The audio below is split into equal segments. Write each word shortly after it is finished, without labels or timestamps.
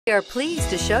We are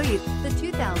pleased to show you the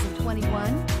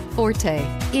 2021 Forte.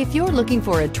 If you're looking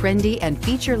for a trendy and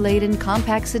feature-laden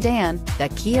compact sedan, the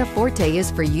Kia Forte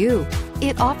is for you.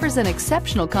 It offers an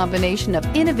exceptional combination of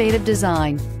innovative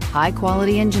design,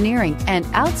 high-quality engineering, and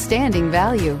outstanding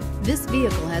value. This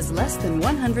vehicle has less than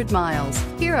 100 miles.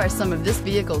 Here are some of this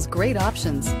vehicle's great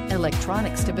options: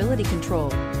 electronic stability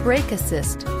control, brake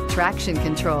assist, traction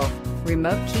control,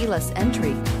 remote keyless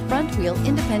entry, front wheel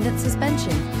independent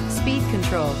suspension, speed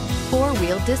control,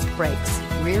 four-wheel disc brakes,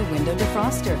 rear window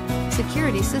defroster,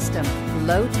 security system,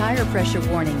 low tire pressure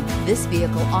warning. This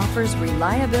vehicle offers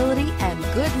reliability and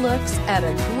good looks at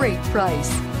a great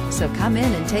price. So come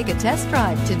in and take a test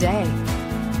drive today.